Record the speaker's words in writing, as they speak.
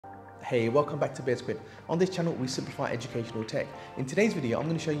Hey, welcome back to BearSquid. On this channel, we simplify educational tech. In today's video, I'm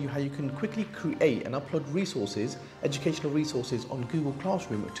going to show you how you can quickly create and upload resources, educational resources on Google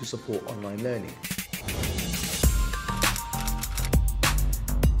Classroom to support online learning.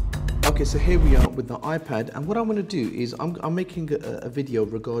 Okay, so here we are with the iPad, and what I'm going to do is I'm making a video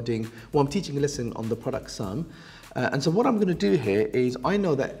regarding, well, I'm teaching a lesson on the product sum. And so what I'm going to do here is I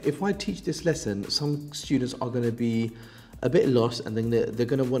know that if I teach this lesson, some students are going to be a bit lost, and then they're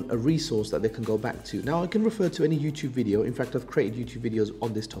going to want a resource that they can go back to. Now I can refer to any YouTube video. In fact, I've created YouTube videos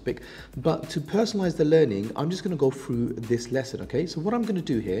on this topic, but to personalize the learning, I'm just going to go through this lesson. Okay, so what I'm going to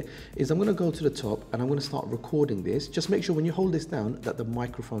do here is I'm going to go to the top and I'm going to start recording this. Just make sure when you hold this down that the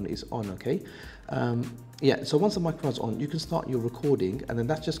microphone is on. Okay, yeah, so once the microphone's on, you can start your recording, and then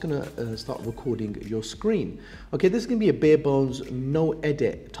that's just going to start recording your screen. Okay, this is going to be a bare bones, no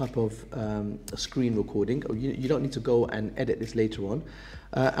edit type of screen recording. You don't need to go and edit this later on.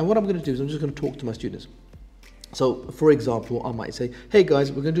 And what I'm going to do is I'm just going to talk to my students. So, for example, I might say, hey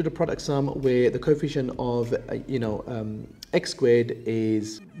guys, we're going to do the product sum where the coefficient of, x squared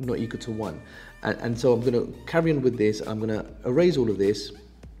is not equal to 1. And so I'm going to carry on with this. I'm going to erase all of this,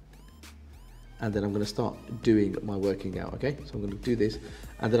 and then I'm going to start doing my working out. Okay, so I'm going to do this,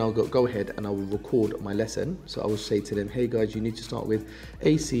 and then I'll go ahead and I will record my lesson. So I will say to them, hey guys, you need to start with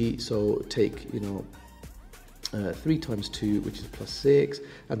AC, so take 3 times 2, which is plus 6,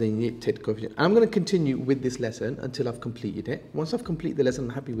 and then you need to take the coefficient. I'm going to continue with this lesson until I've completed it. Once I've completed the lesson, I'm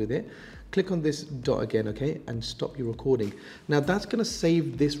happy with it, click on this dot again, okay, and stop your recording. Now that's going to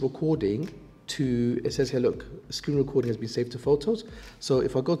save this recording to, it says here, look, screen recording has been saved to photos. So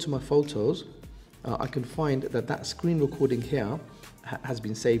if I go to my photos, I can find that screen recording here has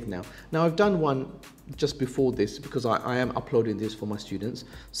been saved now. Now I've done one just before this because I am uploading this for my students.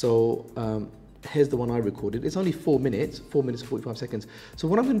 So here's the one I recorded. It's only 4 minutes, 4 minutes 45 seconds. So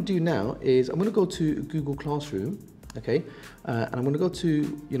what I'm going to do now is I'm going to go to Google Classroom, okay, and I'm going to go to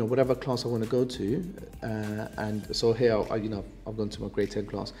whatever class I want to go to, and so here I've gone to my grade 10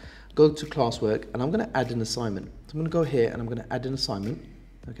 class. Go to classwork, and I'm going to add an assignment. So I'm going to go here and I'm going to add an assignment,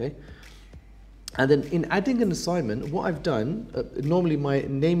 okay. And then in adding an assignment, what I've done, normally my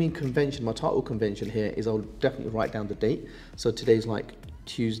naming convention, my title convention here is I'll definitely write down the date. So today's like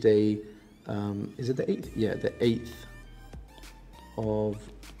Tuesday, is it the 8th? Yeah, the 8th of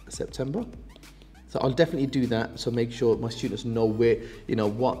September. So I'll definitely do that. So make sure my students know where,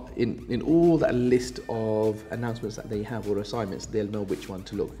 what in all that list of announcements that they have or assignments, they'll know which one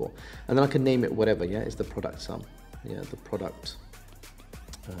to look for. And then I can name it whatever, yeah, it's the product sum. Yeah, the product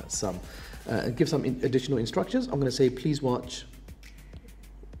sum. And give some additional instructions. I'm going to say, please watch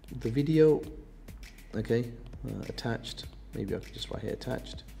the video, okay, attached. Maybe I could just write here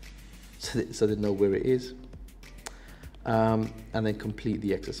attached, so they know where it is, and then complete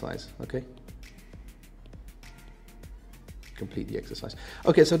the exercise, okay. Complete the exercise.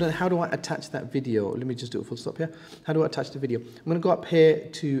 Okay, so then how do I attach that video? Let me just do a full stop here. How do I attach the video? I'm going to go up here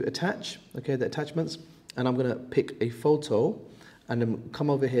to attach, okay, the attachments, and I'm going to pick a photo, and then come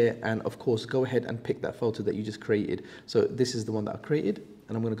over here and of course go ahead and pick that photo that you just created. So this is the one that I created,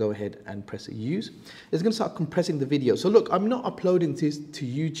 and I'm going to go ahead and press use. It's going to start compressing the video. So look, I'm not uploading this to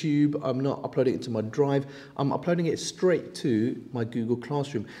YouTube. I'm not uploading it to my Drive. I'm uploading it straight to my Google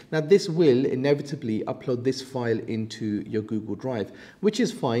Classroom. Now this will inevitably upload this file into your Google Drive, which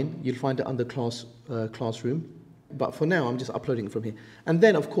is fine. You'll find it under Classroom. But for now, I'm just uploading it from here. And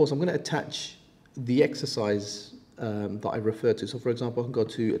then of course, I'm going to attach the exercise that I refer to. So for example, I can go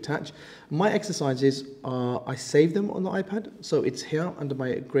to attach. My exercises, I save them on the iPad. So it's here under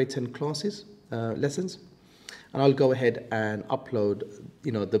my grade 10 classes, lessons. And I'll go ahead and upload,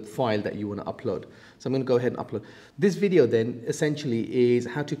 the file that you want to upload. So I'm going to go ahead and upload. This video then essentially is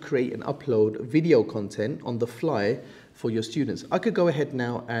how to create and upload video content on the fly for your students. I could go ahead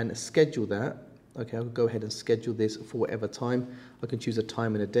now and schedule that. Okay, I'll go ahead and schedule this for whatever time. I can choose a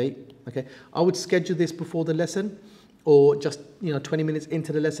time and a date. Okay, I would schedule this before the lesson, or just 20 minutes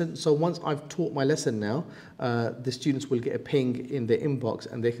into the lesson. So once I've taught my lesson now, the students will get a ping in their inbox,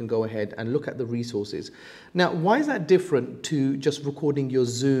 and they can go ahead and look at the resources. Now, why is that different to just recording your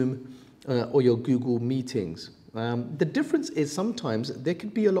Zoom or your Google meetings? The difference is sometimes there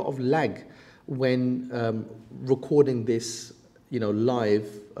could be a lot of lag when recording this live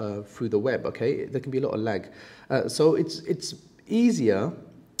through the web, okay? There can be a lot of lag. So it's easier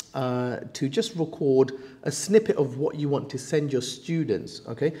to just record a snippet of what you want to send your students,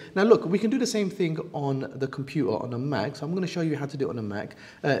 okay? Now look, we can do the same thing on the computer, on a Mac. So I'm going to show you how to do it on a Mac.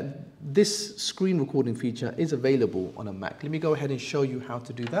 This screen recording feature is available on a Mac. Let me go ahead and show you how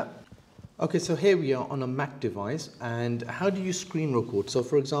to do that. Okay, so here we are on a Mac device, and how do you screen record? So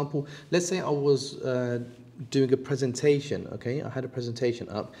for example, let's say I was doing a presentation, okay? I had a presentation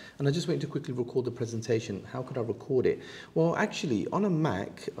up and I just wanted to quickly record the presentation. How could I record it? Well, actually on a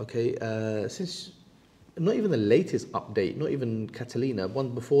Mac, okay, since not even the latest update, not even Catalina,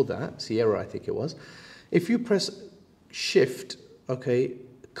 one before that, Sierra I think it was, if you press Shift, okay,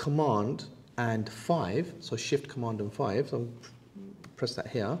 Command and 5, so Shift, Command and 5, so press that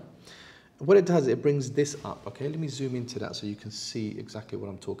here. What it does, it brings this up, okay? Let me zoom into that so you can see exactly what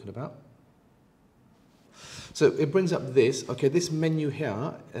I'm talking about. So it brings up this, okay, this menu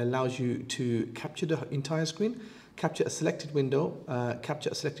here allows you to capture the entire screen, capture a selected window,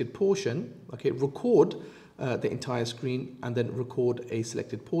 capture a selected portion, okay, record the entire screen and then record a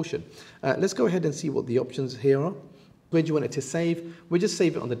selected portion. Let's go ahead and see what the options here are. Where do you want it to save? We just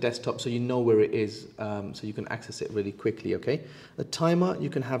save it on the desktop so you know where it is, so you can access it really quickly, okay? A timer, you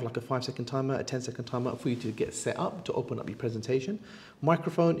can have like a 5-second timer, a 10-second timer for you to get set up to open up your presentation.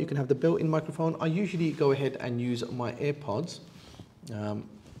 Microphone, you can have the built-in microphone. I usually go ahead and use my AirPods. I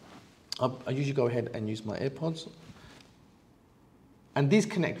usually go ahead and use my AirPods. And these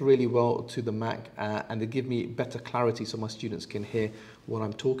connect really well to the Mac and they give me better clarity so my students can hear what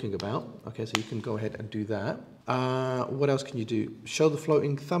I'm talking about. Okay, so you can go ahead and do that. What else can you do? Show the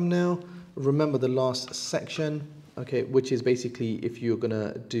floating thumbnail, remember the last section, okay, which is basically if you're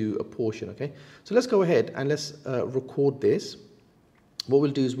gonna do a portion, okay? So let's go ahead and let's record this. What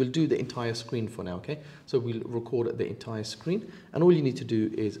we'll do is we'll do the entire screen for now, okay? So we'll record the entire screen and all you need to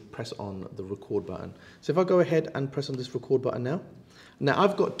do is press on the record button. So if I go ahead and press on this record button now,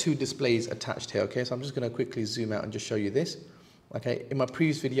 I've got two displays attached here, okay? So I'm just gonna quickly zoom out and just show you this. Okay, in my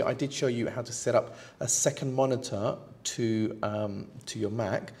previous video, I did show you how to set up a second monitor to your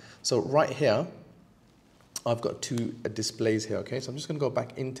Mac. So right here, I've got two displays here, okay? So I'm just gonna go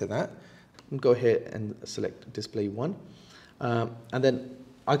back into that and go ahead and select display 1. And then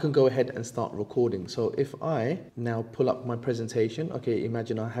I can go ahead and start recording. So if I now pull up my presentation, okay,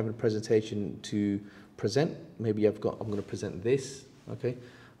 imagine I have a presentation to present. Maybe I'm gonna present this, okay?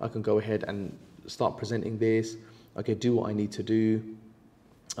 I can go ahead and start presenting this. Okay, do what I need to do.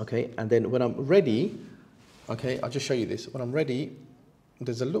 Okay, and then when I'm ready, okay, I'll just show you this. When I'm ready,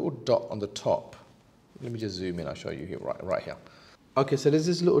 there's a little dot on the top. Let me just zoom in, I'll show you here, right here. Okay, so there's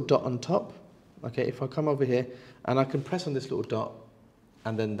this little dot on top. Okay, if I come over here and I can press on this little dot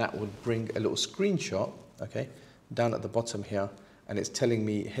and then that would bring a little screenshot, okay, down at the bottom here, and it's telling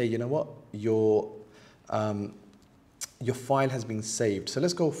me, hey, you know what, your file has been saved. So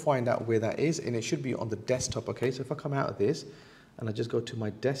let's go find out where that is, and it should be on the desktop, okay? So if I come out of this and I just go to my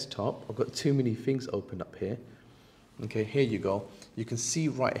desktop, I've got too many things opened up here. Okay, here you go. You can see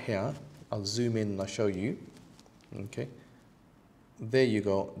right here, I'll zoom in and I'll show you, okay? There you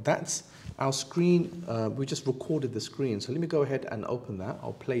go. That's our screen. We just recorded the screen. So let me go ahead and open that.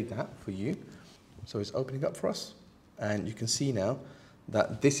 I'll play that for you. So it's opening up for us. And you can see now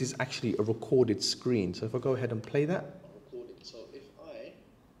that this is actually a recorded screen. So if I go ahead and play that. So if I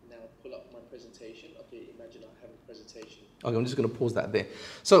now pull up my presentation, okay, imagine I have a presentation. Okay, I'm just going to pause that there.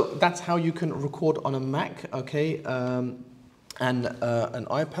 So that's how you can record on a Mac, okay, and an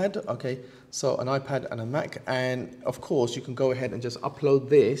iPad, okay. So an iPad and a Mac, and of course you can go ahead and just upload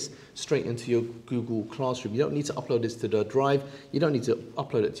this straight into your Google Classroom. You don't need to upload this to the drive. You don't need to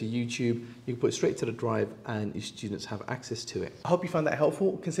upload it to YouTube. You can put it straight to the drive and your students have access to it. I hope you found that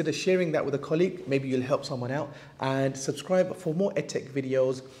helpful. Consider sharing that with a colleague. Maybe you'll help someone out, and subscribe for more EdTech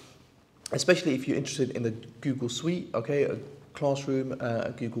videos, especially if you're interested in the Google Suite, okay, Classroom,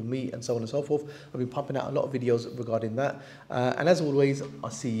 Google Meet, and so on and so forth. I've been pumping out a lot of videos regarding that. And as always, I'll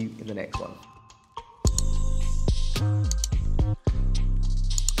see you in the next one.